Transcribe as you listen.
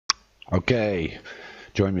Okay,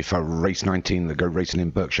 join me for race 19, the Go Racing in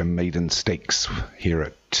Berkshire Maiden Stakes here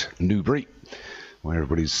at Newbury, where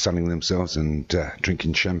everybody's sunning themselves and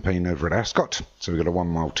drinking champagne over at Ascot. So we've got a 1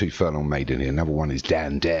 mile 2 furlong maiden here. Number 1 is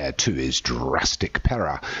Dan Dare, 2 is Drastic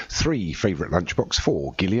Para, 3 Favourite Lunchbox,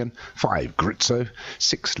 4 Gillian, 5 Gritzo,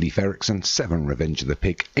 6 Leif Erikson, 7 Revenge of the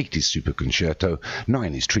Pig, 8 is Super Concerto,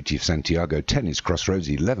 9 is Treaty of Santiago, 10 is Crossroads,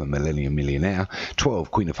 11 Millennium Millionaire,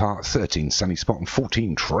 12 Queen of Hearts, 13 Sunny Spot, and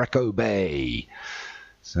 14 Treco Bay.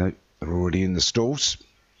 So they're already in the stalls.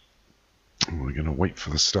 We're going to wait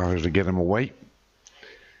for the starter to get them away.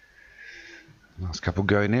 Last couple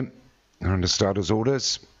going in. They're under starters'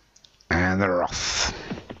 orders. And they're off.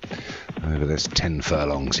 Over this 10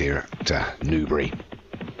 furlongs here at Newbury.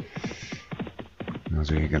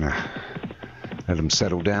 As we're going to let them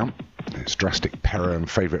settle down. It's Drastic Para and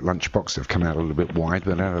Favourite Lunchbox have come out a little bit wide,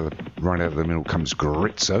 but right out of the middle comes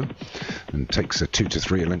Gritzo and takes a 2 to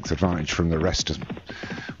 3 length advantage from the rest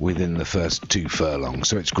within the first 2 furlongs.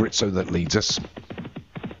 So it's Gritzo that leads us.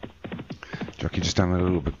 Jockey just done a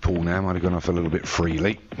little bit pull now, might have gone off a little bit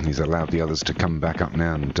freely. He's allowed the others to come back up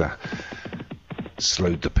now and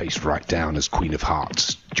slowed the pace right down as Queen of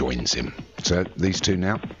Hearts joins him. So these two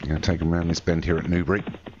now, I'm going to take them around this bend here at Newbury.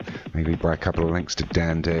 Maybe by a couple of lengths to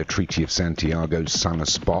Dan Dare, Treaty of Santiago, Sunny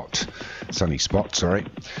Spot,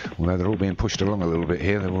 although they're all being pushed along a little bit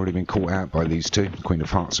here. They've already been caught out by these two, Queen of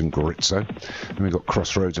Hearts and Gritzo. Then we've got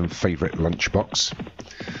Crossroads and Favourite Lunchbox,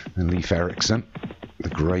 and Leif Erikson. The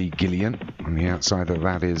grey Gillian. On the outside of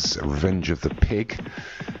that is Revenge of the Pig.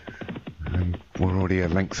 And we're already a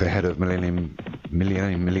length ahead of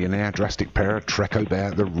Millionaire, Drastic Para, Treco Bear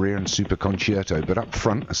at the rear, and Super Concerto. But up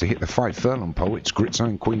front, as they hit the 5 furlong pole, it's Gritzo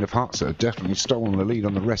and Queen of Hearts that have definitely stolen the lead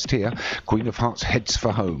on the rest here. Queen of Hearts heads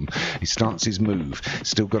for home. He starts his move.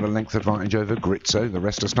 Still got a length advantage over Gritzo. The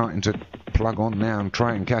rest are starting to plug on now and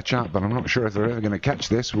try and catch up, but I'm not sure if they're ever going to catch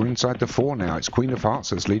this. We're inside the 4 now. It's Queen of Hearts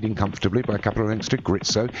that's leading comfortably by a couple of lengths to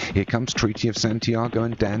Gritzo. Here comes Treaty of Santiago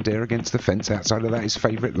and Dan Dare against the fence. Outside of that is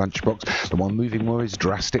Favourite Lunchbox. The one moving more is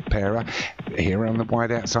Drastic Para. Here on the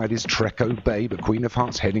wide outside is Treco Bay, but Queen of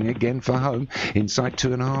Hearts heading again for home. Inside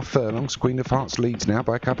 2.5 furlongs. Queen of Hearts leads now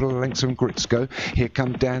by a couple of lengths from Gritzo. Here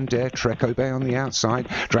come Dan Dare, Treco Bay on the outside.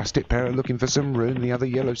 Drastic Para looking for some room. The other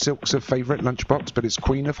yellow silks of Favourite Lunchbox, but it's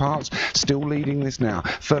Queen of Hearts still leading this now.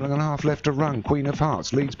 1.5 left to run. Queen of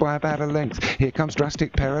Hearts leads by about a length. Here comes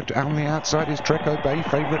Drastic Para. On the outside is Treco Bay,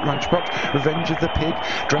 Favourite Lunchbox, Revenge of the Pig.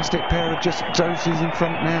 Drastic Para just doses in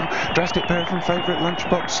front now. Drastic Para from Favourite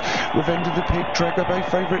Lunchbox, Revenge of the Pig, Treco Bay,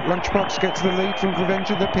 Favourite Lunchbox gets the lead from Revenge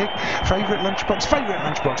of the Pig. Favourite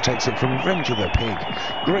Lunchbox takes it from Revenge of the Pig.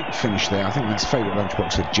 Great finish there. I think that's Favourite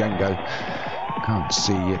Lunchbox for Django. Can't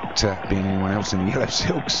see it being anyone else in the yellow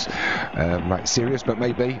silks, like serious, but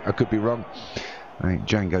maybe. I could be wrong. I think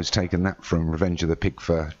Django's taken that from Revenge of the Pig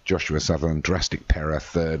for Joshua Sutherland. Drastic Para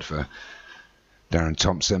third for Darren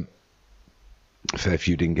Thompson.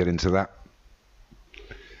 Fairview didn't get into that.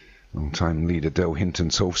 Long-time leader Del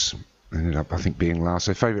Hinton's horse ended up, I think, being last.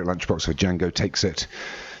 So Favourite Lunchbox for Django takes it.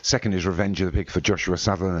 Second is Revenge of the Pig for Joshua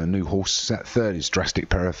Sutherland, a new horse. Third is Drastic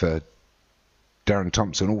Para for Darren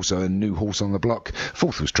Thompson, also a new horse on the block.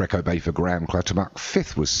 Fourth was Treco Bay for Graham Clutterbuck.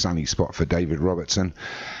 Fifth was Sunny Spot for David Robertson.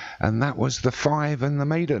 And that was the 5 and the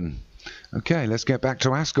maiden. Okay, let's get back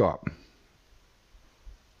to Ascot.